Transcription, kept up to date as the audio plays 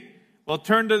Well,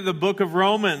 turn to the book of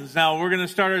Romans. Now, we're going to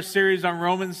start our series on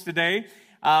Romans today.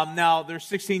 Now, there's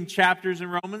 16 chapters in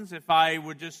Romans. If I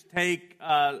would just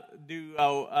do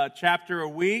a chapter a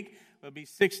week, it would be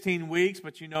 16 weeks,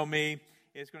 but you know me,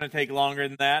 it's going to take longer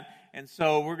than that. And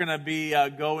so we're going to be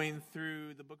going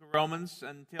through the book of Romans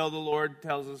until the Lord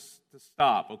tells us to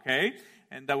stop, okay?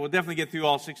 And we'll definitely get through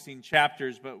all 16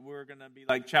 chapters, but we're going to be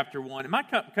like chapter 1. Am I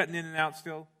cutting in and out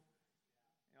still?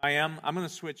 I am. I'm going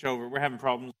to switch over. We're having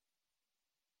problems.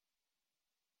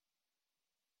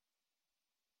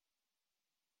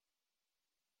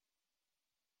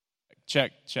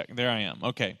 Check. There I am.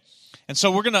 Okay. And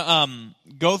so we're going to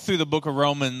go through the book of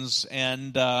Romans,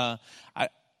 and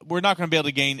we're not going to be able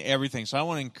to gain everything. So I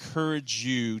want to encourage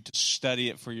you to study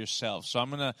it for yourself. So I'm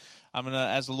going to,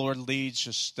 as the Lord leads,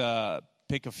 just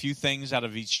pick a few things out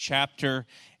of each chapter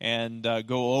and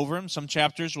go over them. Some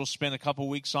chapters we'll spend a couple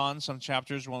weeks on. Some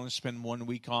chapters we'll only spend 1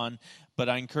 week on. But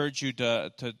I encourage you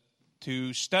to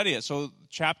study it. So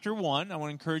chapter 1, I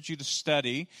want to encourage you to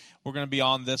study. We're going to be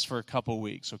on this for a couple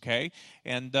weeks, okay?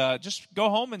 And just go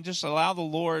home and just allow the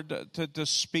Lord to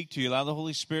speak to you. Allow the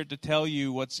Holy Spirit to tell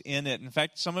you what's in it. In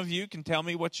fact, some of you can tell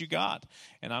me what you got,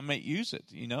 and I might use it,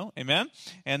 Amen?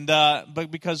 And but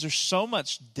because there's so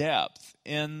much depth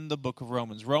in the book of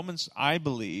Romans. Romans, I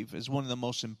believe, is one of the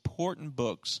most important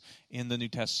books in the New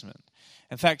Testament.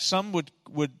 In fact, some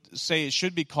would say it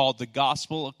should be called the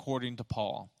Gospel according to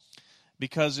Paul,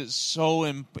 because it's so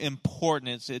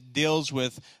important. It deals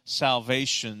with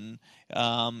salvation.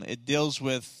 It deals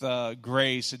with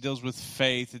grace. It deals with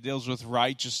faith. It deals with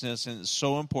righteousness. And it's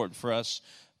so important for us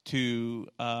to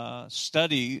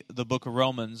study the book of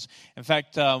Romans. In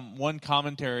fact, one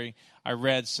commentary I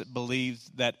read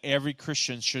believed that every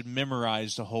Christian should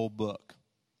memorize the whole book.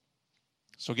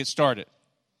 So get started.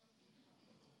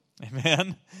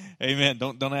 Amen? Amen.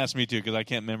 Don't ask me to, because I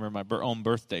can't remember my own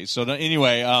birthday. So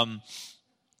anyway,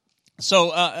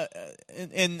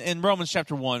 in Romans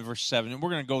chapter 1, verse 7, and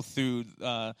we're going to go through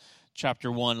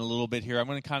chapter 1 a little bit here. I'm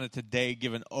going to kind of today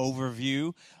give an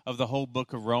overview of the whole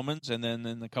book of Romans, and then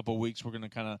in a couple of weeks we're going to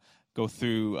kind of go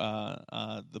through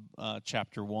the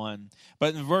chapter 1.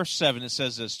 But in verse 7 it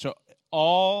says this: "To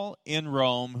all in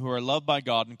Rome who are loved by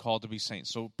God and called to be saints."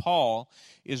 So Paul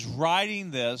is writing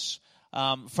this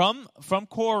from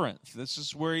Corinth. This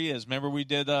is where he is. Remember, we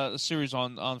did a series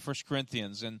on 1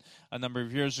 Corinthians a number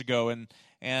of years ago,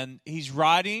 and he's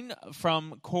writing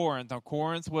from Corinth. Now,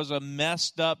 Corinth was a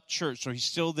messed up church, so he's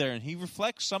still there, and he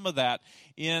reflects some of that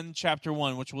in chapter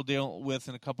 1, which we'll deal with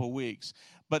in a couple of weeks.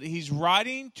 But he's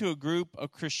writing to a group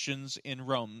of Christians in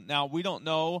Rome. Now, we don't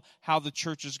know how the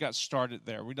churches got started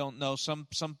there. We don't know. Some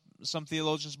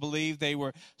theologians believe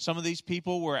some of these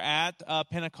people were at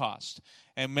Pentecost.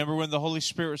 And remember when the Holy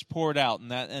Spirit was poured out,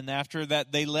 and after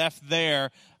that they left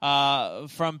there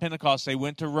from Pentecost, they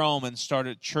went to Rome and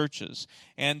started churches.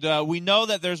 And we know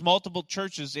that there's multiple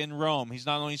churches in Rome. He's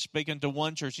not only speaking to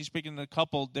one church, he's speaking to a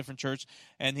couple different churches,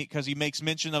 and because he makes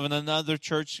mention of another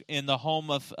church in the home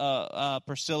of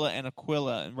Priscilla and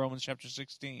Aquila in Romans chapter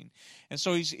 16. And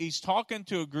so he's talking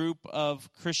to a group of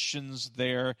Christians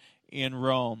there in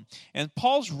Rome. And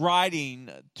Paul's writing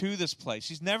to this place.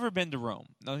 He's never been to Rome.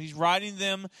 No, he's writing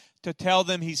them to tell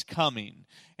them he's coming.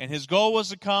 And his goal was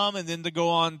to come and then to go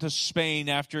on to Spain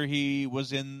after he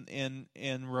was in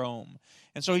Rome.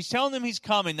 And so he's telling them he's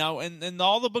coming. Now, in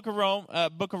all the book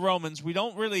of Romans, we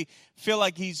don't really feel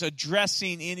like he's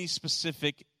addressing any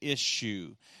specific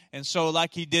issue. And so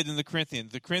like he did in the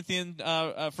Corinthians. The Corinthian,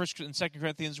 1st and 2nd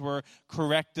Corinthians were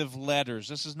corrective letters.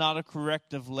 This is not a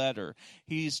corrective letter.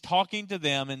 He's talking to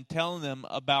them and telling them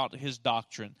about his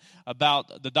doctrine,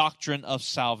 about the doctrine of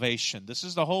salvation. This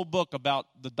is the whole book about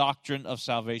the doctrine of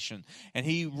salvation. And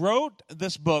he wrote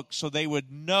this book so they would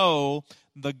know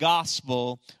the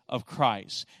gospel of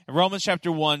Christ. In Romans chapter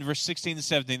 1, verse 16 to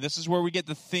 17, this is where we get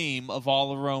the theme of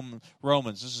all of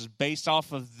Romans. This is based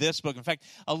off of this book. In fact,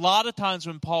 a lot of times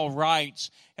when Paul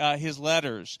writes his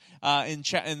letters in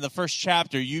the first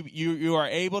chapter, you are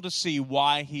able to see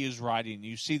why he is writing.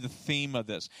 You see the theme of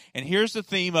this. And here's the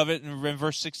theme of it in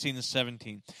verse 16 to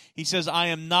 17. He says, "I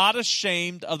am not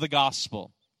ashamed of the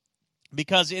gospel,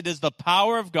 because it is the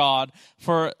power of God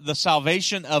for the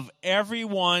salvation of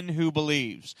everyone who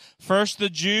believes. First the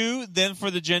Jew, then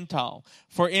for the Gentile.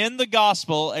 For in the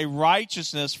gospel a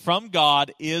righteousness from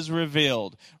God is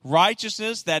revealed.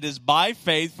 Righteousness that is by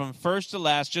faith from first to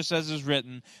last, just as is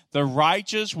written, the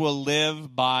righteous will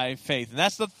live by faith." And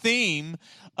that's the theme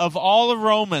of all of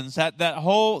Romans.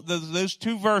 Those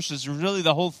two verses are really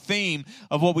the whole theme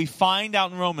of what we find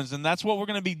out in Romans. And that's what we're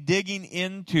going to be digging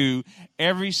into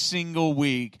every single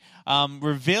week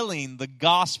revealing the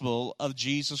gospel of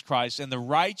Jesus Christ and the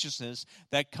righteousness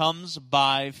that comes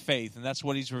by faith. And that's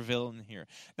what he's revealing here.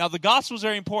 Now, the gospel is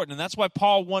very important, and that's why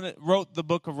Paul wrote the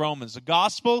book of Romans. The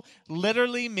gospel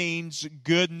literally means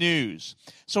good news.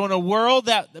 So in a world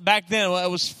that back then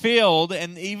was filled,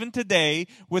 and even today,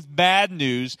 with bad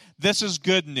news, this is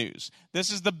good news. This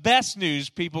is the best news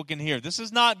people can hear. This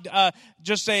is not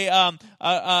just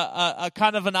a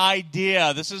kind of an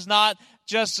idea. This is not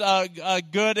just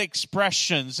good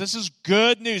expressions. This is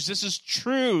good news. This is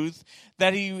truth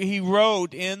that he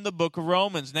wrote in the book of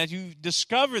Romans. And as you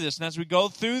discover this, and as we go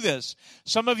through this,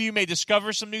 some of you may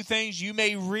discover some new things. You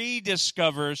may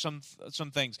rediscover some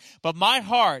things. But my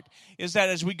heart is that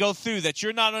as we go through that,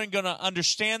 you're not only going to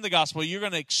understand the gospel, you're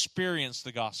going to experience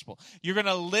the gospel. You're going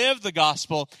to live the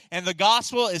gospel. And the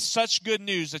gospel is such good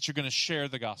news that you're going to share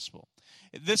the gospel.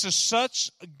 This is such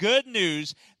good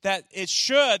news that it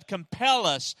should compel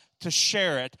us to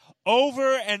share it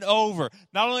over and over.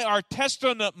 Not only our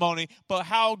testimony, but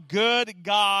how good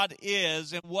God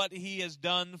is and what he has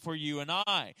done for you and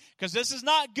I. Because this is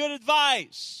not good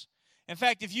advice. In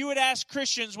fact, if you would ask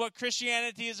Christians what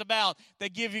Christianity is about, they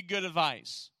give you good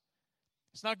advice.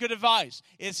 It's not good advice.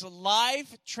 It's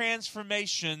life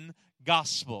transformation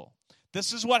gospel.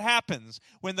 This is what happens.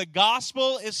 When the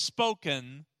gospel is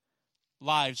spoken,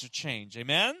 lives are changed.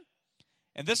 Amen?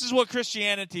 And this is what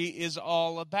Christianity is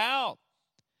all about.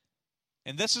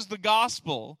 And this is the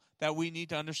gospel that we need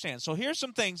to understand. So here's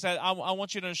some things that I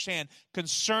want you to understand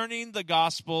concerning the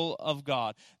gospel of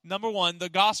God. Number one, the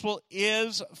gospel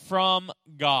is from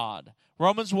God.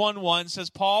 Romans 1:1 says,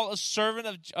 Paul, a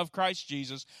servant of Christ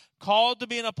Jesus, called to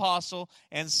be an apostle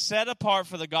and set apart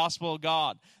for the gospel of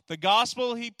God. The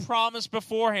gospel he promised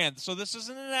beforehand. So this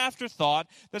isn't an afterthought.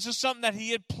 This is something that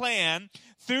he had planned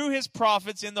through his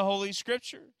prophets in the Holy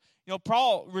Scripture. You know,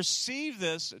 Paul received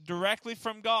this directly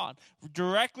from God,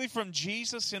 directly from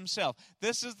Jesus himself.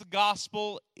 This is the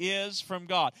gospel is from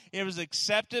God. It was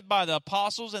accepted by the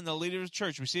apostles and the leaders of the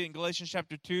church. We see it in Galatians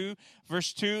chapter 2,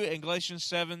 verse 2, and Galatians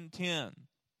 7:10.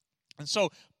 And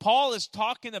so Paul is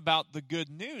talking about the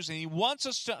good news, and he wants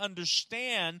us to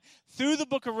understand through the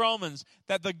book of Romans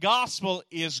that the gospel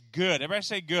is good. Everybody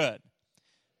say good.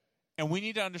 And we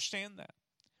need to understand that.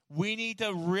 We need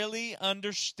to really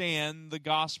understand the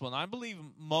gospel. And I believe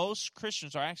most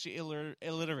Christians are actually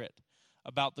illiterate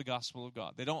about the gospel of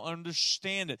God. They don't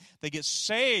understand it. They get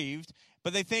saved,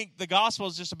 but they think the gospel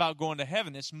is just about going to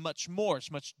heaven. It's much more.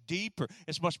 It's much deeper.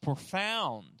 It's much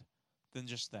profound than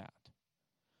just that.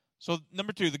 So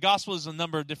number two, the gospel is a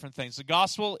number of different things. The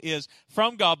gospel is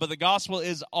from God, but the gospel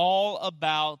is all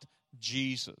about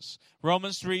Jesus.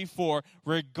 Romans 3:4,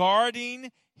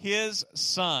 regarding his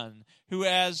Son, who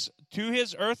as to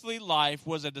his earthly life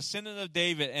was a descendant of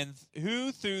David, and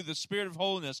who through the Spirit of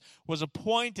holiness was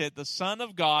appointed the Son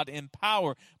of God in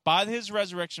power by his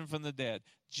resurrection from the dead,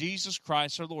 Jesus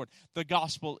Christ our Lord. The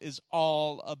gospel is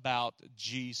all about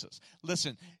Jesus.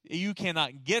 Listen, you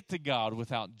cannot get to God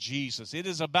without Jesus. It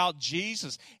is about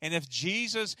Jesus. And if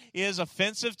Jesus is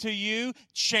offensive to you,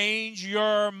 change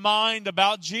your mind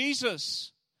about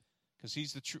Jesus. Because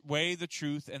he's the way, the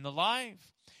truth, and the life.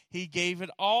 He gave it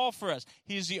all for us.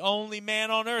 He is the only man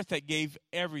on earth that gave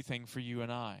everything for you and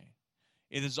I.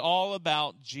 It is all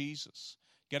about Jesus.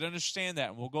 Got to understand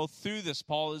that. And we'll go through this.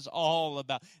 Paul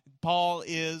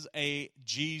is a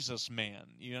Jesus man.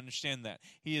 You understand that?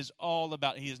 He is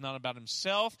not about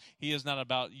himself. He is not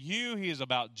about you. He is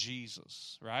about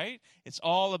Jesus, right? It's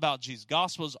all about Jesus.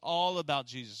 Gospel is all about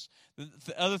Jesus.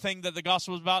 The other thing that the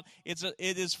gospel is about,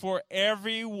 it is for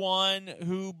everyone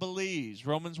who believes.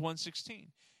 Romans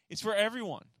 1:16. It's for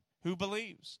everyone who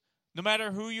believes. No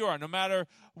matter who you are, no matter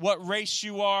what race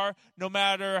you are, no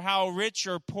matter how rich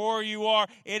or poor you are,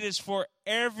 it is for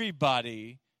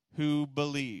everybody who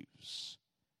believes.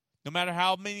 No matter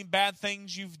how many bad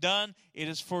things you've done, it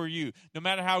is for you. No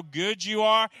matter how good you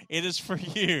are, it is for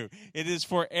you. It is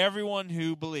for everyone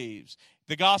who believes.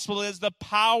 The gospel is the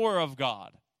power of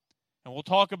God. And we'll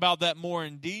talk about that more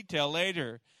in detail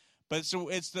later. But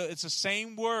it's the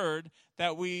same word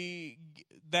that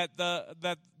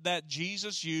that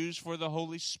Jesus used for the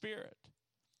Holy Spirit.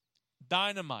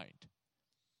 Dynamite.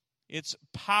 It's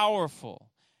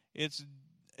powerful. It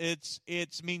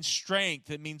means strength.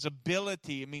 It means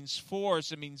ability. It means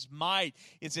force. It means might.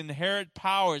 It's inherent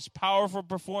power. It's powerful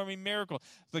performing miracle.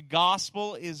 The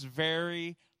gospel is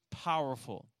very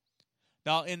powerful.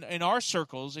 Now, in our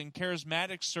circles, in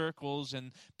charismatic circles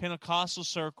and Pentecostal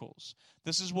circles,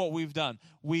 this is what we've done.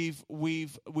 We've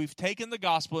taken the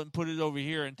gospel and put it over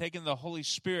here, and taken the Holy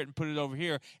Spirit and put it over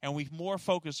here, and we've more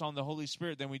focused on the Holy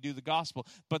Spirit than we do the gospel.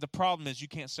 But the problem is you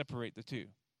can't separate the two.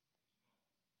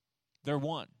 They're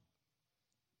one.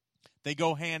 They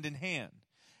go hand in hand.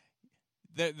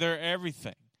 They're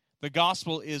everything. The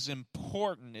gospel is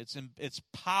important. It's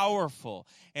powerful.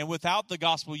 And without the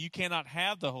gospel, you cannot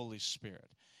have the Holy Spirit.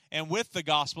 And with the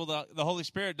gospel, the Holy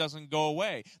Spirit doesn't go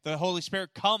away. The Holy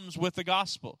Spirit comes with the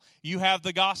gospel. You have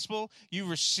the gospel. You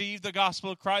receive the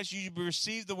gospel of Christ. You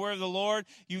receive the word of the Lord.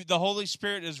 The Holy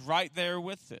Spirit is right there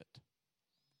with it.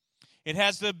 It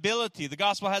has the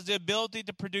gospel has the ability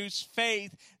to produce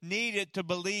faith needed to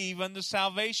believe unto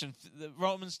salvation.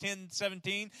 Romans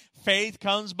 10:17, faith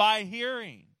comes by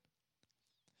hearing.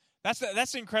 That's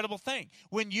the incredible thing.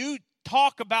 When you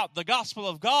talk about the gospel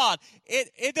of God,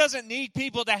 it doesn't need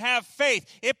people to have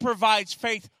faith. It provides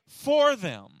faith for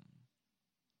them.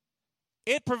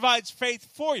 It provides faith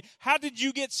for you. How did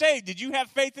you get saved? Did you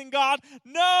have faith in God?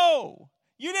 No.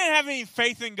 You didn't have any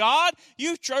faith in God.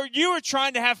 You were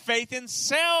trying to have faith in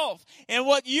self and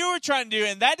what you were trying to do,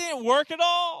 and that didn't work at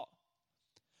all.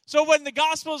 So when the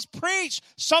gospel is preached,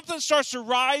 something starts to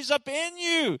rise up in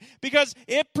you because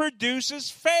it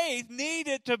produces faith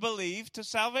needed to believe to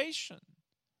salvation.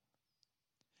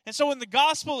 And so when the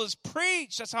gospel is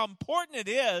preached, that's how important it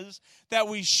is that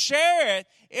we share it.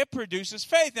 It produces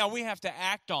faith. Now we have to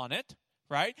act on it,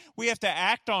 right? We have to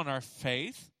act on our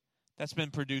faith that's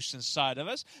been produced inside of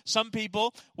us. Some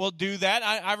people will do that.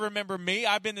 I remember me.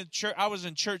 I've been in church. I was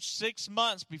in church 6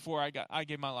 months before I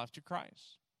gave my life to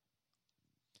Christ.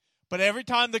 But every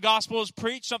time the gospel was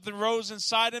preached, something rose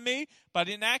inside of me, but I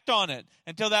didn't act on it.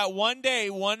 Until that one day,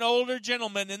 one older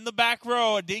gentleman in the back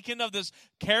row, a deacon of this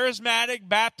charismatic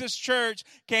Baptist church,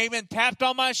 came and tapped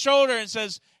on my shoulder and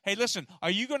says, "Hey, listen, are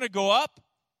you going to go up?"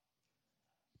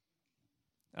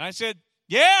 And I said,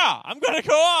 "Yeah, I'm going to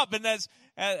go up." And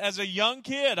as a young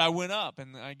kid, I went up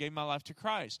and I gave my life to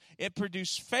Christ. It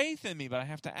produced faith in me, but I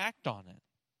have to act on it.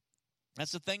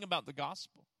 That's the thing about the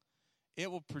gospel.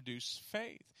 It will produce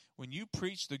faith. When you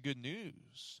preach the good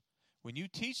news, when you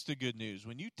teach the good news,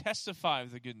 when you testify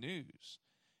of the good news,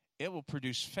 it will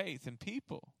produce faith in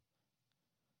people.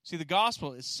 See, the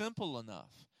gospel is simple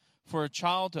enough for a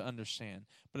child to understand,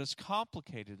 but it's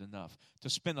complicated enough to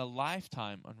spend a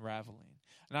lifetime unraveling.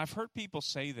 And I've heard people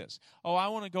say this, "Oh, I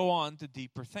want to go on to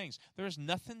deeper things." There is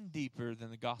nothing deeper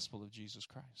than the gospel of Jesus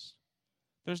Christ.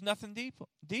 There's nothing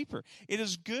deeper. It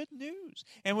is good news.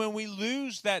 And when we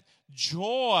lose that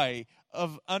joy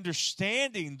of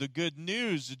understanding the good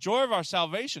news, the joy of our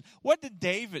salvation, what did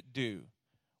David do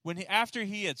after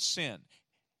he had sinned?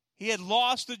 He had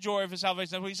lost the joy of his salvation.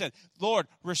 That's what he said, "Lord,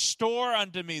 restore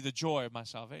unto me the joy of my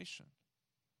salvation."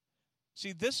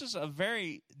 See, this is a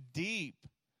very deep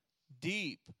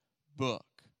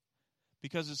book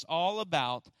because it's all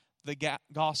about the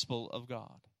gospel of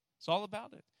God. It's all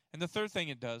about it. And the third thing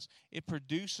it does,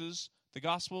 the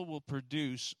gospel will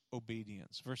produce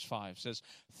obedience. Verse 5 says,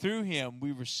 "Through him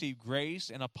we receive grace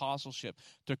and apostleship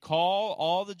to call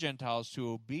all the Gentiles to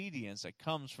obedience that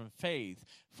comes from faith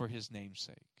for his name's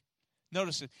sake."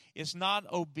 Notice it's not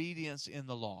obedience in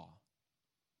the law.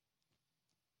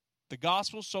 The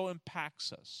gospel so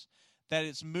impacts us that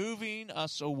it's moving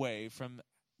us away from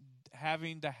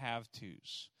having to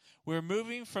have-tos. We're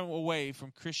moving away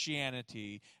from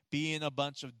Christianity being a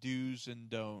bunch of do's and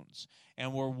don'ts.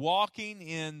 And we're walking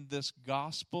in this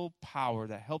gospel power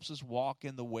that helps us walk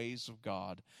in the ways of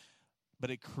God.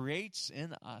 But it creates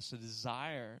in us a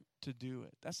desire to do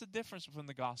it. That's the difference between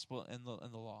the gospel and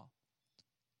the law.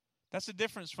 That's the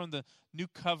difference from the new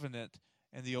covenant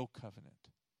and the old covenant.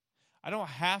 I don't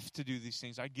have to do these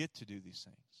things. I get to do these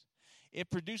things. It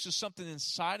produces something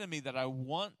inside of me that I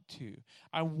want to.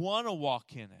 I want to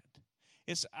walk in it.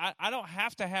 I don't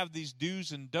have to have these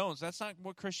do's and don'ts. That's not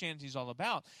what Christianity is all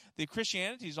about. The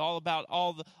Christianity is all about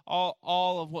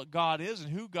all of what God is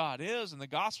and who God is, and the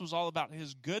gospel is all about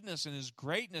his goodness and his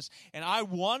greatness. And I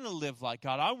want to live like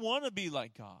God. I want to be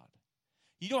like God.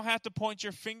 You don't have to point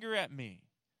your finger at me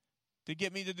to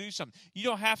get me to do something. You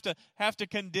don't have to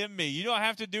condemn me. You don't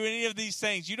have to do any of these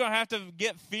things. You don't have to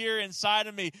get fear inside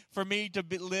of me for me to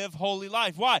live holy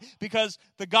life. Why? Because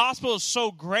the gospel is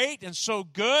so great and so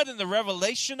good, and the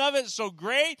revelation of it is so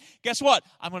great. Guess what?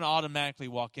 I'm going to automatically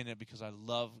walk in it because I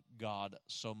love God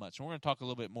so much. And we're going to talk a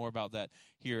little bit more about that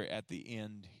here at the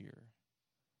end here.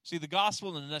 See, the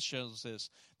gospel in a nutshell is this,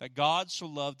 that God so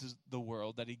loved the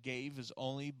world that he gave his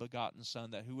only begotten Son,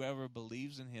 that whoever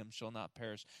believes in him shall not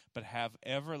perish, but have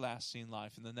everlasting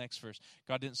life. In the next verse,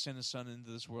 God didn't send his Son into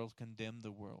this world to condemn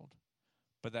the world,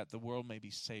 but that the world may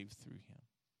be saved through him.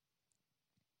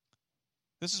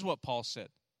 This is what Paul said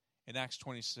in Acts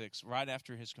 26, right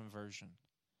after his conversion.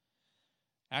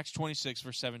 Acts 26,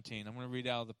 verse 17. I'm going to read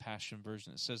out of the Passion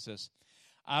Version. It says this,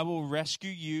 "I will rescue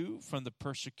you from the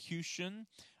persecution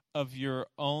of your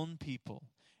own people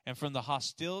and from the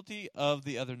hostility of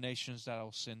the other nations that I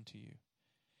will send to you.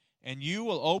 And you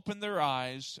will open their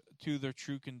eyes to their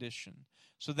true condition,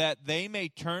 so that they may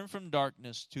turn from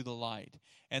darkness to the light,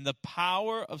 and the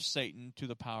power of Satan to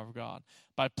the power of God.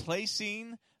 By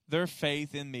placing their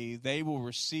faith in me, they will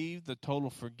receive the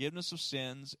total forgiveness of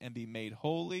sins and be made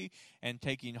holy, and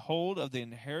taking hold of the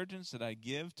inheritance that I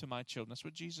give to my children. That's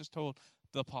what Jesus told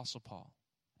the Apostle Paul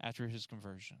after his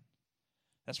conversion.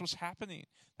 That's what's happening.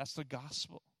 That's the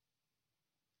gospel.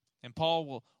 And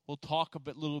Paul will talk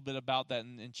little bit about that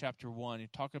in chapter 1. He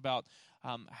talk about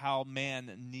how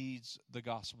man needs the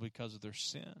gospel because of their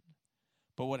sin.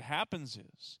 But what happens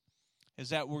is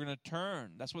that we're going to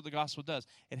turn. That's what the gospel does.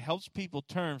 It helps people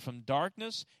turn from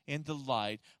darkness into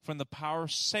light, from the power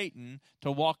of Satan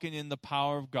to walking in the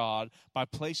power of God by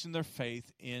placing their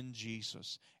faith in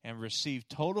Jesus and receive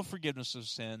total forgiveness of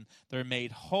sin. They're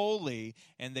made holy,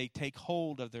 and they take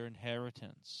hold of their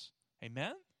inheritance.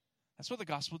 Amen? That's what the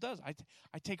gospel does.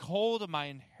 I take hold of my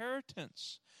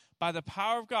inheritance by the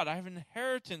power of God. I have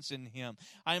inheritance in him.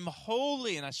 I am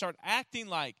holy, and I start acting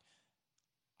like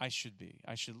I should be.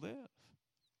 I should live.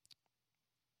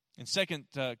 In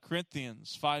 2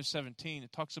 Corinthians 5:17,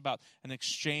 it talks about an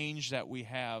exchange that we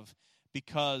have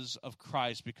because of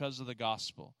Christ, because of the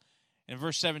gospel. In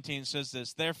verse 17, it says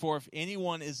this, "Therefore, if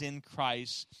anyone is in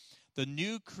Christ, the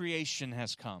new creation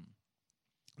has come.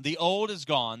 The old is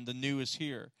gone, the new is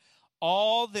here.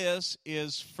 All this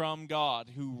is from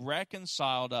God, who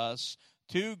reconciled us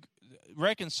to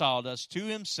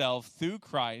himself through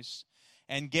Christ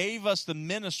and gave us the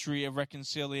ministry of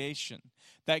reconciliation.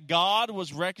 That God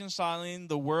was reconciling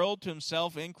the world to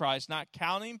himself in Christ, not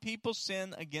counting people's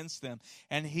sin against them.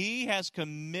 And he has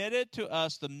committed to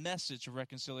us the message of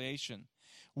reconciliation.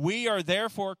 We are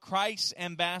therefore Christ's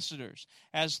ambassadors,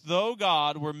 as though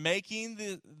God were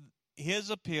making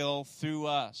his appeal through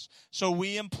us. So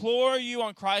we implore you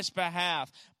on Christ's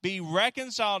behalf, be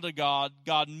reconciled to God.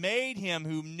 God made him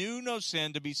who knew no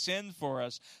sin to be sin for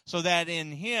us, so that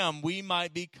in him we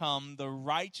might become the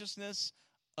righteousness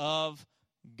of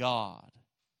God."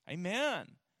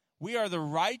 Amen. We are the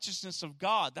righteousness of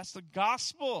God. That's the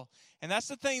gospel. And that's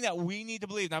the thing that we need to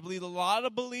believe. And I believe a lot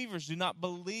of believers do not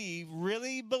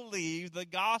really believe the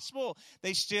gospel.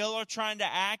 They still are trying to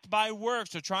act by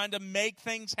works. They're trying to make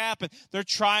things happen. They're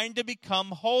trying to become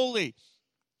holy.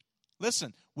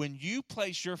 Listen, when you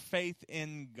place your faith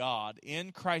in God,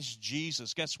 in Christ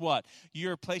Jesus, guess what?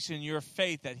 You're placing your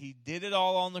faith that he did it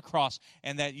all on the cross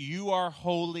and that you are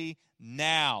holy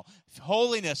now.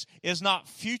 Holiness is not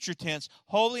future tense.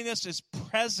 Holiness is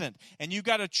present. And you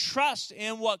got to trust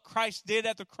in what Christ did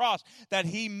at the cross, that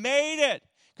he made it.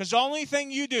 Because the only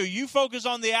thing you do, you focus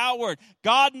on the outward.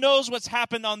 God knows what's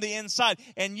happened on the inside.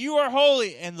 And you are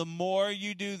holy. And the more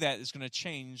you do that, it's going to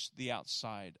change the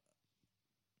outside.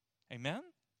 Amen?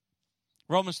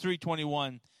 Romans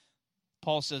 3:21,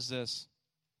 Paul says this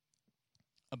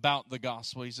about the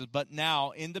gospel. He says, "But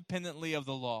now, independently of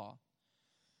the law,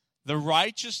 the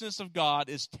righteousness of God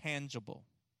is tangible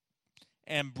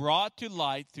and brought to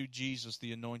light through Jesus,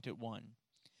 the Anointed One.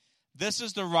 This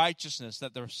is the righteousness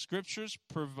that the Scriptures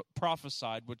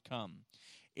prophesied would come.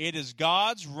 It is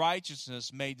God's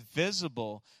righteousness made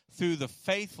visible through the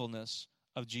faithfulness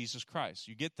of Jesus Christ."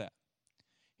 You get that?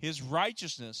 His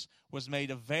righteousness was made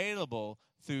available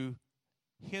through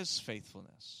his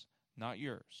faithfulness, not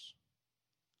yours.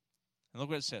 And look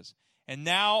what it says. "And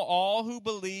now all who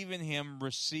believe in him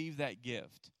receive that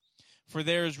gift. For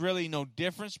there is really no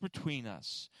difference between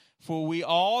us. For we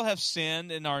all have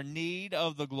sinned and are in need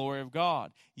of the glory of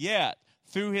God. Yet,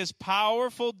 through his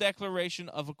powerful declaration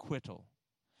of acquittal,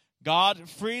 God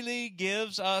freely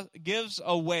gives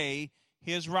away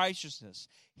his righteousness.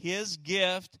 His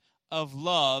gift of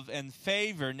love and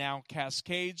favor now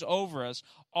cascades over us,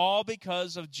 all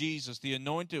because of Jesus, the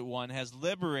Anointed One, has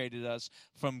liberated us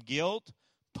from guilt,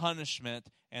 punishment,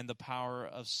 and the power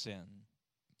of sin."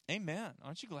 Amen.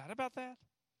 Aren't you glad about that?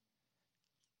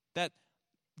 That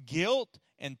guilt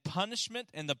and punishment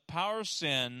and the power of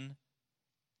sin,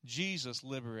 Jesus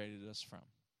liberated us from.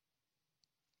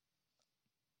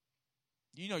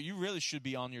 You know, you really should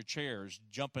be on your chairs,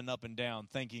 jumping up and down,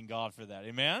 thanking God for that.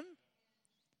 Amen?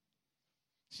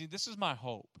 See, this is my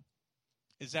hope,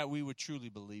 is that we would truly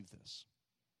believe this.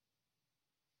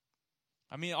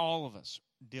 I mean, all of us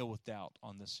deal with doubt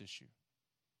on this issue.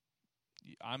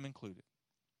 I'm included.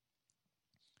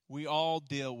 We all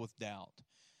deal with doubt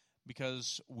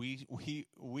because we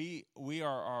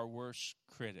are our worst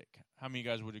critic. How many of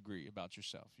you guys would agree about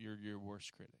yourself? You're your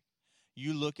worst critic.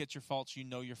 You look at your faults, you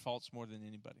know your faults more than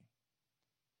anybody.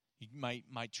 You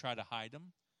might try to hide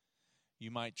them. You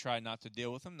might try not to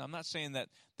deal with them. I'm not saying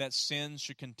that sin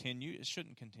should continue. It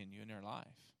shouldn't continue in their life.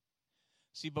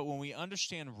 See, but when we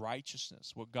understand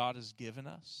righteousness, what God has given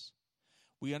us,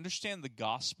 we understand the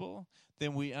gospel,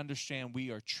 then we understand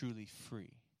we are truly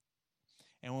free.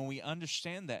 And when we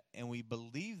understand that and we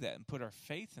believe that and put our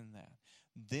faith in that,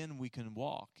 then we can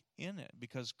walk in it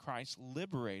because Christ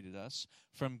liberated us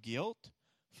from guilt,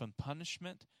 from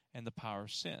punishment, and the power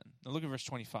of sin. Now look at verse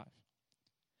 25.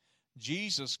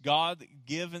 Jesus,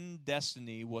 God-given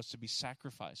destiny was to be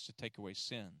sacrificed to take away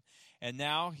sin. And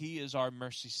now he is our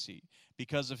mercy seat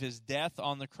because of his death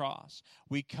on the cross.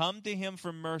 We come to him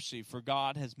for mercy, for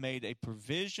God has made a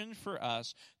provision for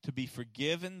us to be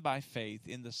forgiven by faith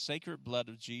in the sacred blood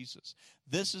of Jesus.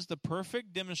 This is the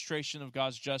perfect demonstration of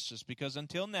God's justice because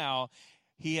until now,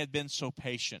 he had been so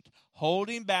patient,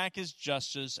 holding back his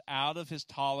justice out of his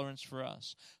tolerance for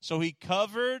us. So he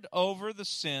covered over the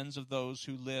sins of those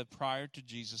who lived prior to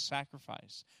Jesus'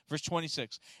 sacrifice. Verse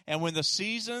 26, and when the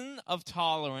season of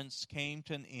tolerance came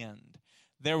to an end,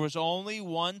 there was only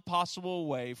one possible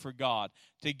way for God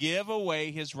to give away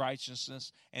his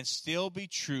righteousness and still be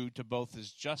true to both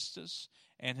his justice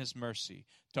and his mercy,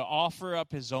 to offer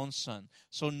up his own Son.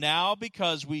 So now,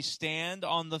 because we stand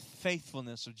on the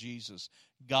faithfulness of Jesus,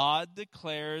 God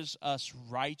declares us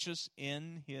righteous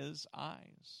in his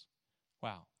eyes.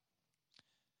 Wow.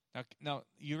 Now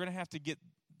you're going to have to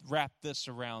wrap this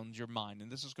around your mind,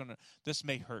 and this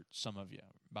may hurt some of you,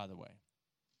 by the way.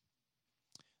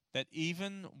 That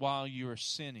even while you are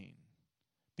sinning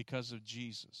because of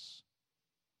Jesus,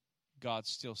 God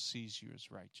still sees you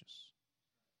as righteous.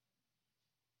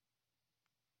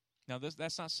 Now,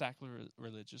 that's not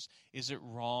sacrilegious. Is it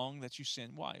wrong that you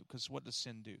sin? Why? Because what does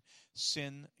sin do?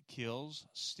 Sin kills,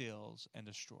 steals, and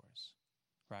destroys,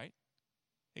 right?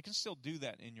 It can still do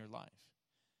that in your life.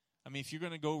 I mean, if you're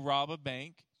going to go rob a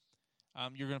bank,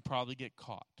 you're going to probably get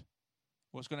caught.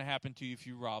 What's going to happen to you if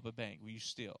you rob a bank? Well, you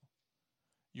steal.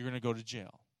 You're going to go to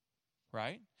jail,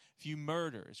 right? If you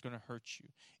murder, it's going to hurt you.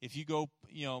 If you go,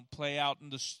 play out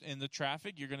in the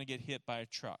traffic, you're going to get hit by a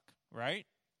truck, right?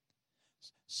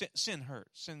 Sin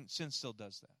hurts. Sin still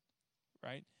does that,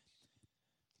 right?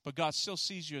 But God still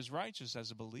sees you as righteous as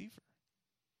a believer.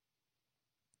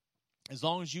 As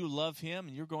long as you love him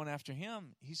and you're going after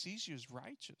him, he sees you as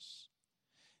righteous.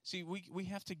 See, we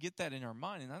have to get that in our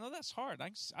mind. And I know that's hard.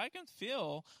 I can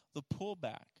feel the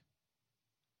pullback.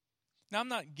 Now, I'm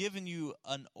not giving you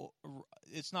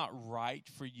it's not right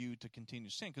for you to continue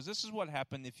to sin, because this is what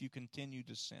happened if you continue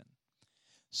to sin.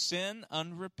 Sin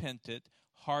unrepented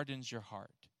hardens your heart.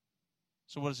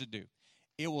 So what does it do?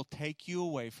 It will take you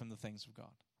away from the things of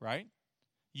God, right?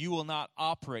 You will not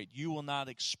operate. You will not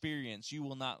experience. You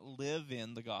will not live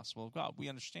in the gospel of God. We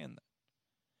understand that.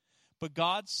 But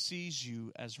God sees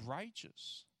you as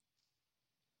righteous.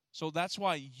 So that's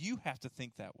why you have to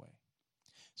think that way.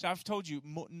 So I've told you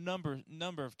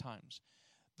number of times,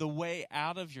 the way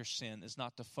out of your sin is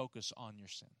not to focus on your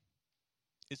sin.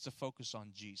 It's to focus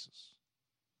on Jesus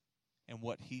and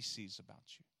what he sees about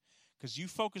you. Because you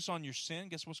focus on your sin,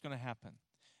 guess what's going to happen?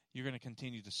 You're going to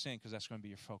continue to sin because that's going to be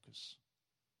your focus.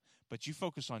 But you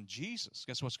focus on Jesus,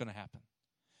 guess what's going to happen?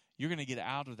 You're going to get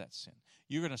out of that sin.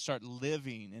 You're going to start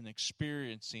living and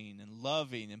experiencing and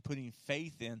loving and putting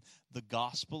faith in the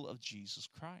gospel of Jesus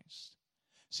Christ.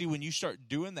 See, when you start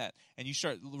doing that and you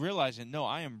start realizing, no,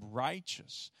 I am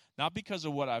righteous, not because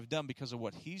of what I've done, because of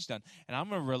what he's done. And I'm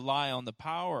going to rely on the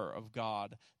power of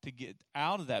God to get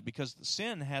out of that, because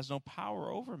sin has no power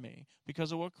over me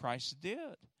because of what Christ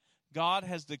did. God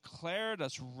has declared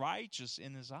us righteous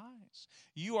in his eyes.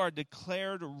 You are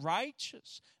declared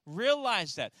righteous.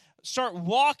 Realize that. Start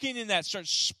walking in that. Start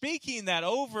speaking that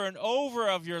over and over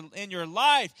in your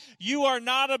life. You are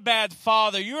not a bad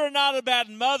father. You are not a bad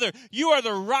mother. You are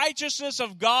the righteousness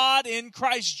of God in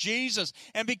Christ Jesus.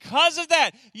 And because of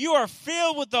that, you are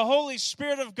filled with the Holy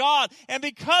Spirit of God. And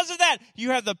because of that, you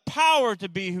have the power to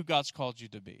be who God's called you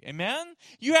to be. Amen?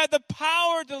 You have the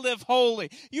power to live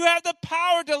holy. You have the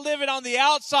power to live it on the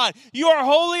outside. You are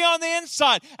holy on the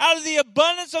inside. Out of the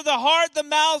abundance of the heart, the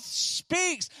mouth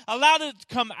speaks. Allow it to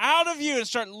come out of you and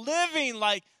start living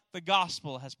like the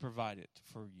gospel has provided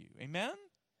for you. Amen?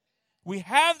 We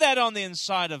have that on the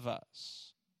inside of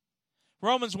us.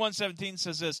 Romans 1:17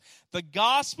 says this: the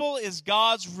gospel is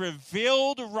God's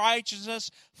revealed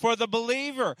righteousness for the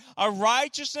believer, a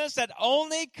righteousness that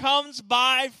only comes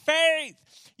by faith.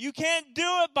 You can't do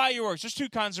it by your works. There's two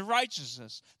kinds of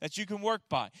righteousness that you can work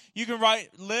by. You can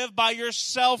live by your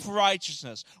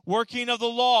self-righteousness, working of the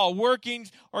law, working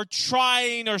or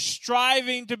trying or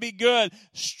striving to be good,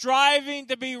 striving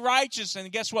to be righteous.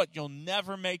 And guess what? You'll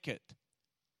never make it.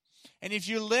 And if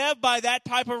you live by that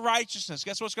type of righteousness,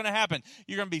 guess what's going to happen?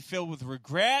 You're going to be filled with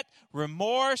regret,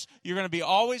 remorse. You're going to be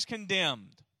always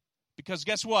condemned. Because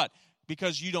guess what?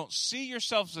 Because you don't see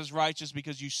yourselves as righteous,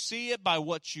 because you see it by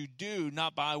what you do,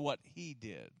 not by what he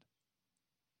did.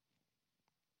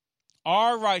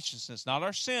 Our righteousness, not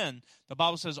our sin, the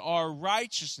Bible says our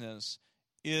righteousness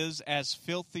is as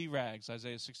filthy rags,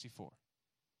 Isaiah 64.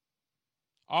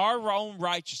 Our own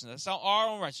righteousness, our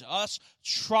own righteousness, us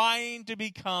trying to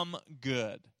become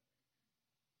good.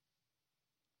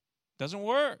 Doesn't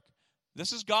work.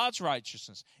 This is God's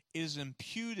righteousness. It is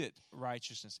imputed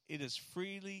righteousness. It is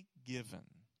freely given.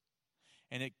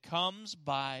 And it comes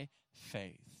by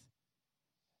faith.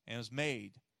 And is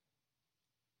made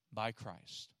by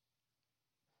Christ.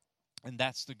 And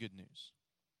that's the good news.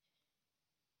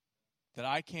 That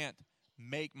I can't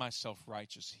make myself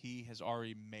righteous. He has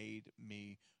already made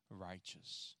me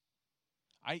righteous.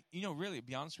 Really, to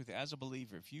be honest with you, as a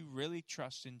believer, if you really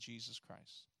trust in Jesus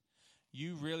Christ,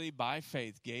 you really, by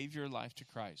faith, gave your life to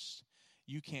Christ,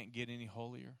 you can't get any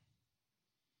holier.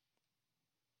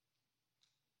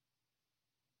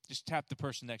 Just tap the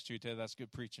person next to you and tell you that's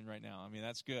good preaching right now. I mean,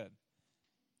 that's good.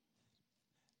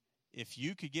 If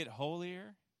you could get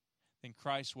holier, then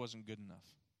Christ wasn't good enough.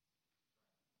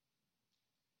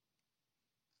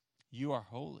 You are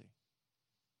holy.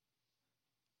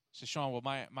 So, Sean, well,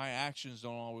 my actions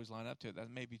don't always line up to it. That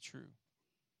may be true.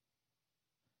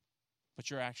 But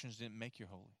your actions didn't make you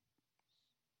holy.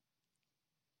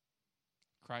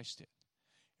 Christ did.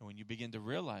 And when you begin to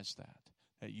realize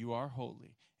that you are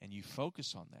holy, and you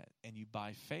focus on that, and you,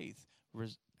 by faith,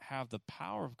 have the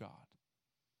power of God,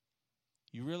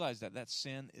 you realize that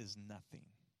sin is nothing.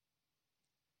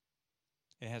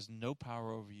 It has no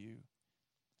power over you.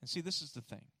 And see, this is the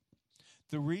thing.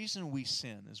 The reason we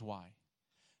sin is why?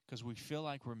 Because we feel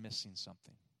like we're missing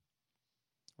something.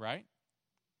 Right?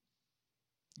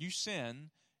 You sin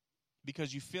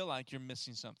because you feel like you're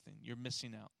missing something. You're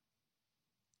missing out.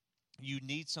 You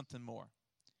need something more.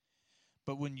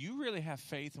 But when you really have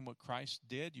faith in what Christ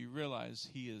did, you realize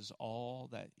he is all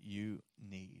that you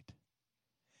need.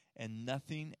 And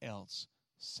nothing else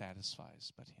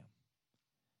satisfies but him.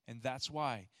 And that's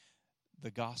why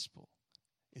the gospel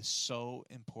is so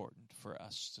important for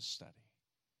us to study.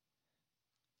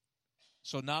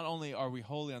 So not only are we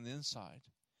holy on the inside,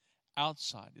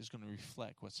 outside is going to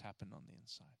reflect what's happened on the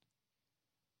inside.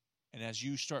 And as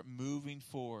you start moving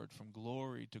forward from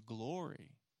glory to glory,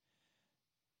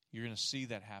 you're going to see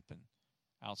that happen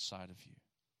outside of you.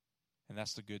 And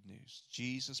that's the good news.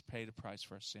 Jesus paid a price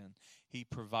for our sin. He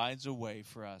provides a way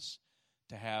for us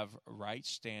to have right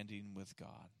standing with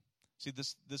God. See,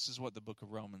 this is what the book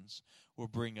of Romans will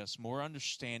bring us. More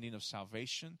understanding of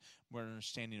salvation, more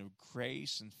understanding of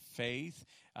grace and faith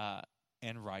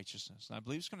and righteousness. And I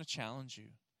believe it's going to challenge you.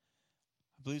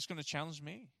 I believe it's going to challenge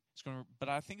me. But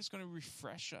I think it's going to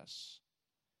refresh us.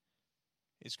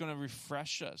 It's going to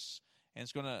refresh us. And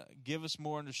it's going to give us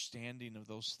more understanding of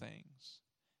those things.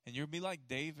 And you'll be like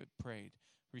David prayed,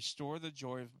 restore the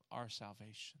joy of our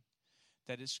salvation.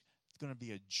 That is going to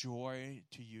be a joy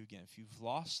to you again. If you've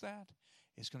lost that,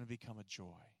 it's going to become a joy.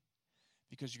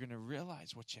 Because you're going to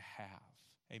realize what you have.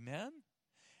 Amen?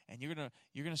 And you're going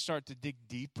to start to dig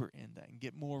deeper in that and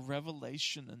get more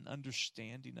revelation and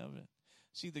understanding of it.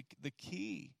 See, the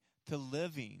key to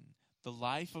living the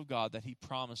life of God that he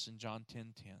promised in John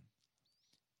 10:10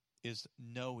 is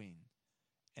knowing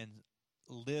and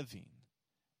living,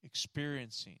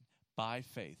 experiencing by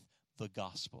faith the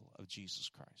gospel of Jesus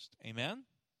Christ. Amen?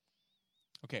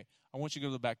 Okay, I want you to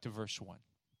go back to verse 1.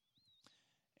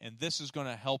 And this is going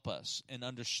to help us in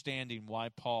understanding why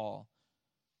Paul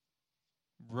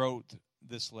wrote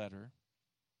this letter.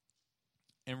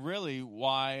 And really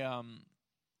why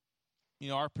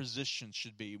our position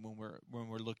should be when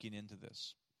we're looking into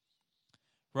this.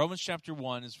 Romans chapter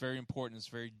 1 is very important. It's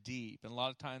very deep. And a lot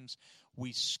of times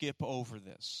we skip over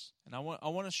this. And I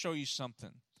want to show you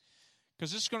something.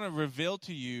 Because this is going to reveal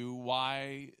to you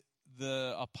why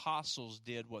the apostles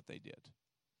did what they did.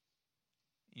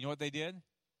 You know what they did?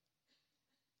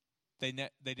 They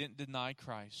didn't deny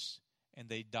Christ. And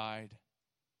they died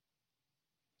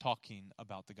talking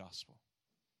about the gospel.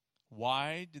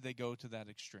 Why did they go to that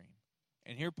extreme?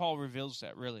 And here Paul reveals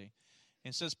that really.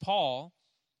 And says, Paul,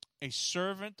 a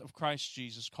servant of Christ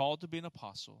Jesus, called to be an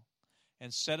apostle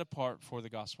and set apart for the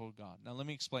gospel of God. Now let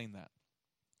me explain that.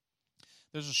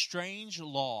 There's a strange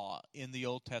law in the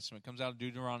Old Testament. It comes out of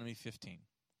Deuteronomy 15.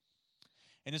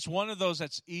 And it's one of those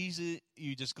that's easy,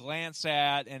 you just glance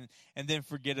at and then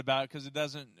forget about it because it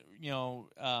doesn't,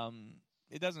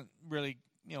 it doesn't really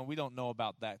we don't know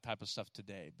about that type of stuff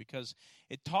today, because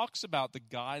it talks about the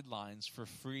guidelines for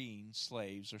freeing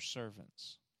slaves or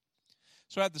servants.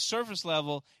 So at the surface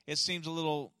level, it seems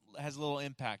has a little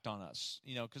impact on us,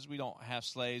 because we don't have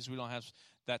slaves, we don't have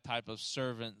that type of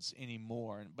servants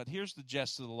anymore. But here's the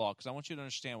gist of the law, because I want you to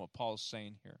understand what Paul is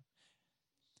saying here.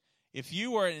 If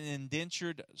you are an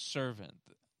indentured servant,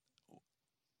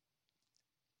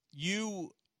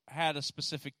 you had a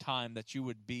specific time that you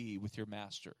would be with your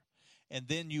master, and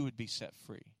then you would be set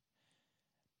free.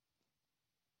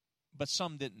 But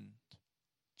some didn't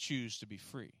choose to be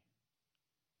free.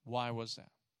 Why was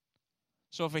that?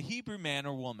 So if a Hebrew man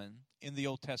or woman in the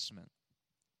Old Testament,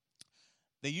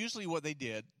 they usually, what they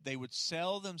did, they would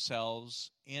sell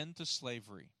themselves into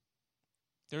slavery.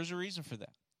 There's a reason for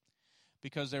that.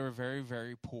 Because they were very,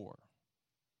 very poor.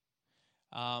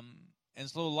 And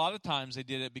so a lot of times they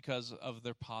did it because of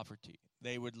their poverty.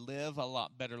 They would live a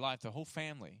lot better life. Their whole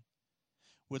family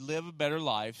would live a better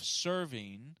life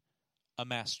serving a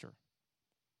master.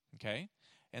 Okay?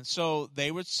 And so they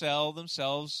would sell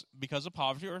themselves because of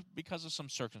poverty or because of some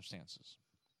circumstances.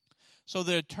 So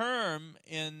the term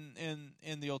in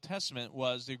the Old Testament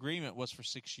the agreement was for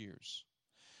 6 years.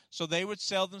 So they would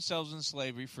sell themselves in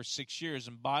slavery for 6 years.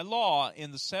 And by law,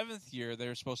 in the 7th year, they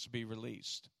were supposed to be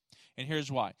released. And here's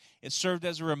why. It served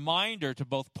as a reminder to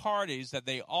both parties that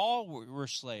they all were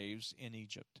slaves in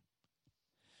Egypt.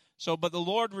 So, but the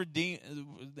Lord redeemed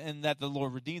them.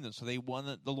 So the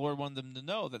Lord wanted them to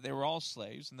know that they were all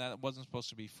slaves and that it wasn't supposed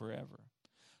to be forever.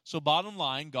 So bottom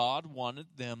line, God wanted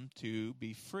them to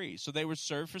be free. So they were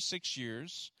served for 6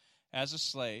 years as a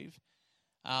slave.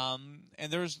 And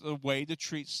there's a way to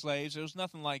treat slaves. It was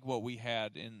nothing like what we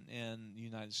had in the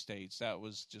United States. That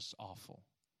was just awful.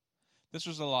 This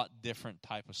was a lot different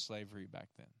type of slavery back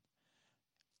then.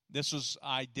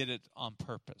 I did it on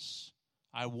purpose.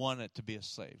 I wanted to be a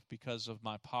slave because of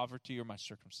my poverty or my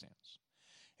circumstance.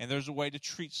 And there's a way to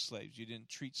treat slaves. You didn't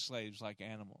treat slaves like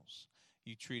animals.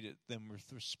 You treated them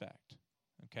with respect.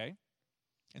 Okay?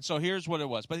 And so here's what it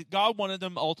was. But God wanted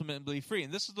them ultimately free.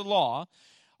 And this is the law.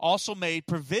 Also made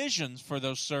provisions for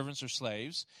those servants or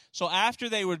slaves. So after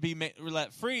they would be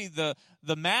let free, the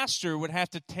master would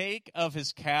have to take of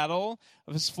his cattle,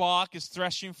 of his flock, his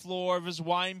threshing floor, of his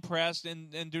wine press in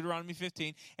Deuteronomy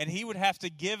 15, and he would have to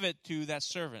give it to that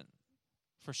servant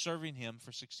for serving him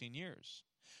for 16 years.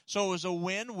 So it was a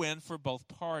win-win for both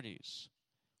parties.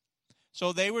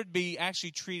 So they would be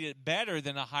actually treated better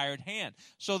than a hired hand.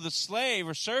 So the slave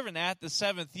or servant at the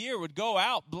 7th year would go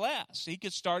out blessed. He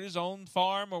could start his own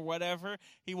farm or whatever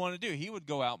he wanted to do. He would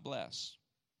go out blessed.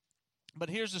 But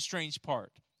here's the strange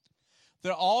part.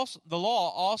 The law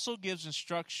also gives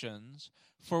instructions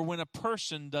for when a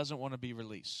person doesn't want to be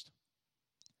released.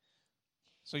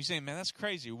 So you're saying, man, that's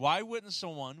crazy. Why wouldn't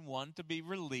someone want to be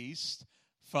released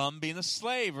from being a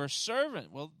slave or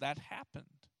servant? Well, that happened.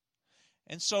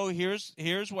 And so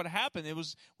here's what happened. It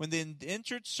was when the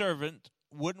indentured servant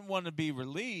wouldn't want to be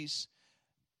released,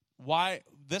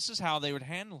 this is how they would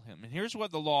handle him. And here's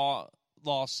what the law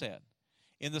said.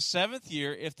 In the 7th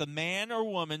year, if the man or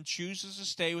woman chooses to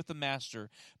stay with the master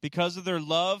because of their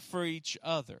love for each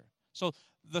other. So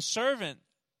the servant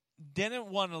didn't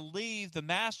want to leave the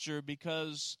master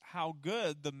because how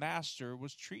good the master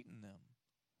was treating them.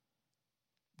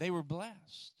 They were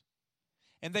blessed.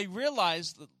 And they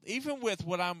realized that even with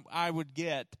what I would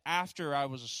get after I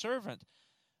was a servant,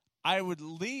 I could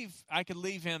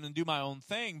leave him and do my own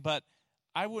thing, but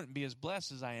I wouldn't be as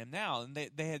blessed as I am now. And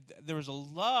there was a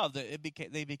love that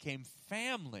they became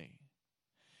family.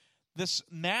 This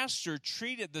master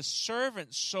treated the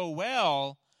servant so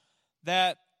well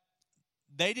that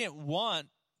they didn't want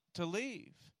to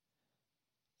leave.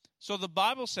 So the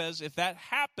Bible says if that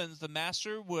happens, the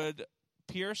master would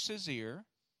pierce his ear,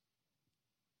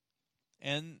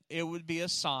 and it would be a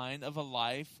sign of a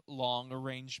lifelong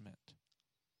arrangement.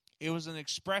 It was an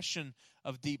expression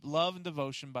of deep love and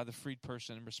devotion by the freed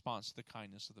person in response to the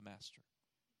kindness of the master.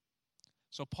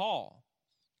 So Paul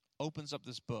opens up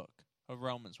this book of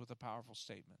Romans with a powerful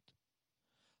statement.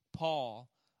 Paul,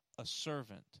 a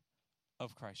servant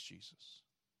of Christ Jesus.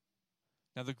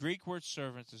 Now the Greek word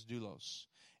servant is doulos,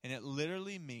 and it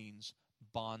literally means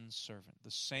bondservant, the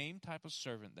same type of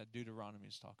servant that Deuteronomy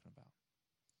is talking about.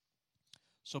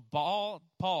 So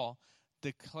Paul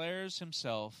declares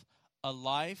himself a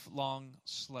lifelong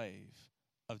slave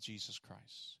of Jesus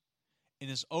Christ. In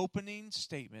his opening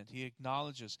statement, he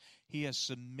acknowledges he has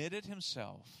submitted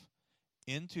himself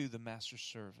into the master's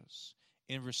service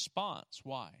in response.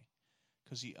 Why?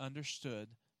 Because he understood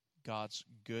God's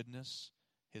goodness,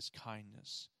 his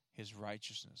kindness, his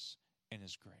righteousness, and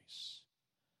his grace.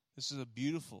 This is a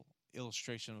beautiful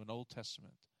illustration of an Old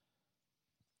Testament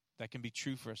that can be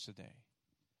true for us today,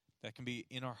 that can be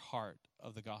in our heart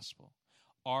of the gospel.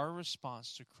 Our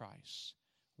response to Christ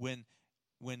when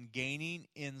gaining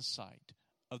insight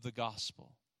of the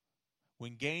gospel,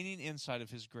 when gaining insight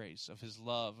of his grace, of his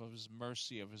love, of his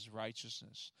mercy, of his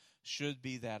righteousness, should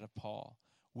be that of Paul.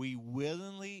 We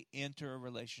willingly enter a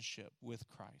relationship with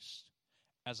Christ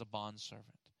as a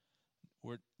bondservant.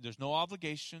 There's no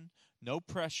obligation, no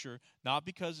pressure, not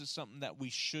because it's something that we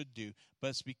should do, but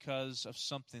it's because of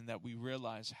something that we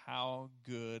realize how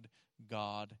good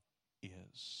God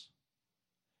is.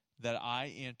 That I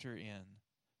enter in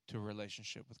to a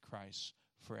relationship with Christ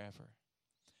forever.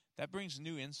 That brings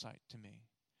new insight to me.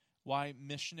 Why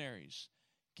missionaries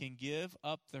can give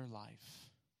up their life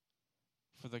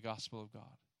for the gospel of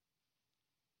God.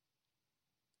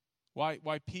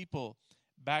 Why people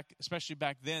especially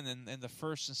back then in the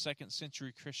first and second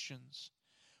century Christians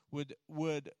would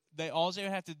all they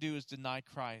would have to do is deny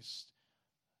Christ.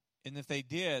 And if they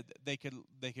did, they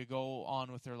could go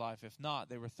on with their life. If not,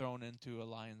 they were thrown into a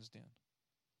lion's den.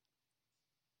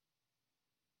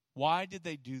 Why did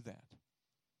they do that?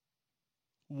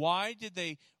 Why did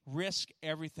they risk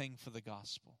everything for the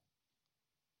gospel?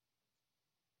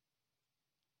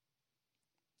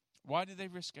 Why did they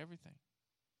risk everything?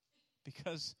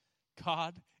 Because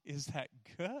God is that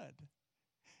good.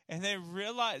 And they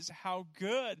realize how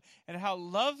good and how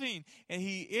loving and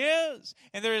he is.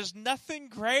 And there is nothing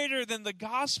greater than the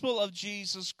gospel of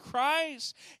Jesus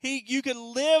Christ. You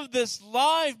can live this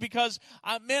life because,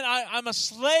 I'm a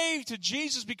slave to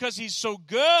Jesus because he's so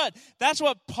good. That's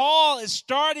what Paul is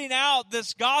starting out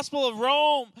this gospel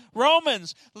of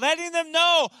Romans, letting them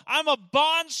know I'm a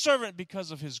bondservant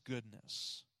because of his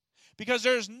goodness. Because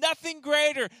there's nothing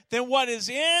greater than what is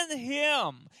in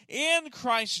him, in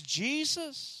Christ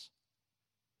Jesus.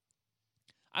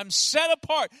 I'm set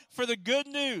apart for the good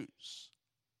news.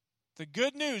 The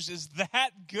good news is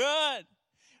that good.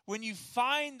 When you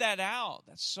find that out,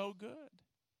 that's so good.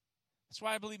 That's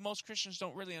why I believe most Christians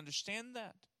don't really understand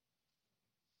that.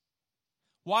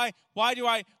 Why do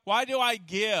I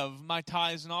give my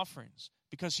tithes and offerings?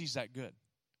 Because he's that good.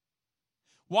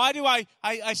 Why do I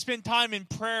spend time in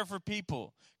prayer for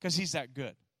people? Because he's that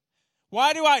good.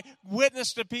 Why do I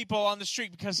witness to people on the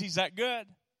street? Because he's that good.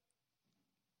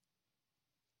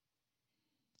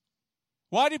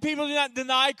 Why do people not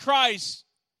deny Christ?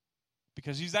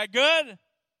 Because he's that good.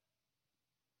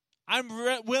 I'm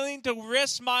willing to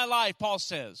risk my life, Paul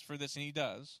says, for this, and he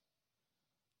does.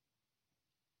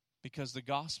 Because the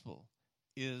gospel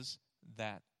is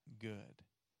that good.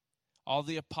 All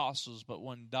the apostles but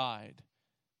one died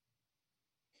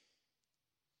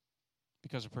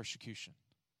because of persecution.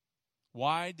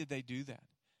 Why did they do that?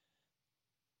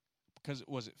 Because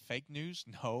was it fake news?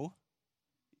 No.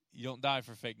 You don't die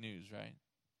for fake news, right?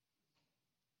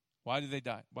 Why did they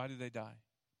die? Why did they die?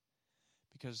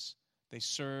 Because they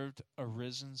served a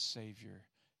risen Savior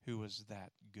who was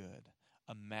that good,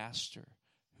 a master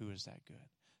who is that good.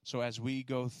 So as we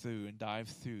go through and dive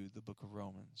through the book of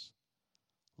Romans,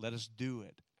 let us do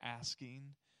it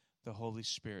asking the Holy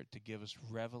Spirit to give us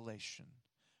revelation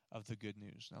of the good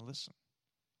news. Now listen,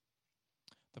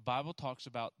 the Bible talks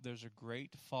about there's a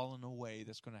great falling away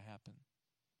that's going to happen.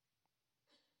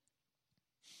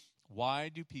 Why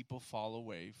do people fall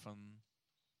away from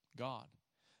God?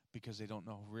 Because they don't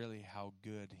know really how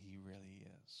good he really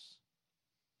is.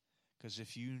 Because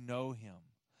if you know him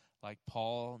like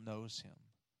Paul knows him,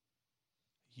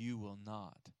 you will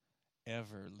not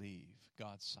ever leave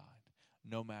God's side,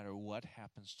 no matter what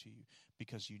happens to you,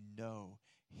 because you know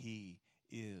he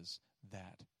is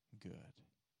that good.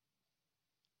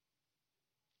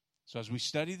 So as we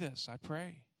study this, I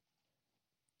pray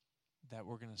that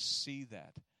we're going to see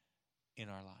that in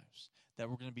our lives, that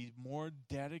we're going to be more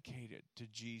dedicated to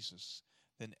Jesus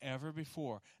than ever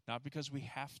before, not because we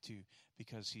have to,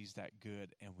 because he's that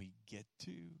good and we get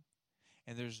to.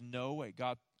 And there's no way,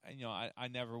 God, I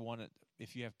never wanted,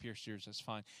 if you have pierced ears, that's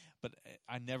fine, but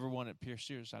I never wanted pierced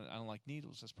ears. I don't like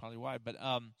needles, that's probably why, but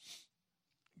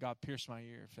God pierced my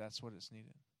ear if that's what it's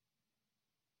needed.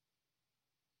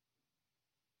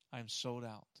 I'm sold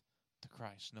out to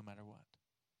Christ no matter what.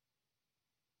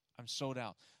 I'm sold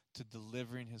out to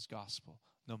delivering his gospel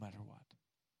no matter what.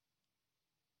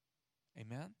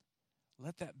 Amen?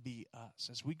 Let that be us.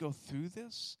 As we go through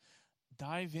this,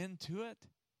 dive into it,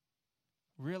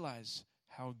 realize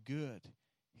how good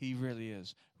he really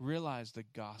is. Realize the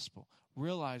gospel.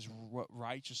 Realize what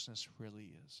righteousness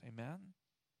really is. Amen?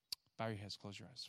 Bow your heads, close your eyes.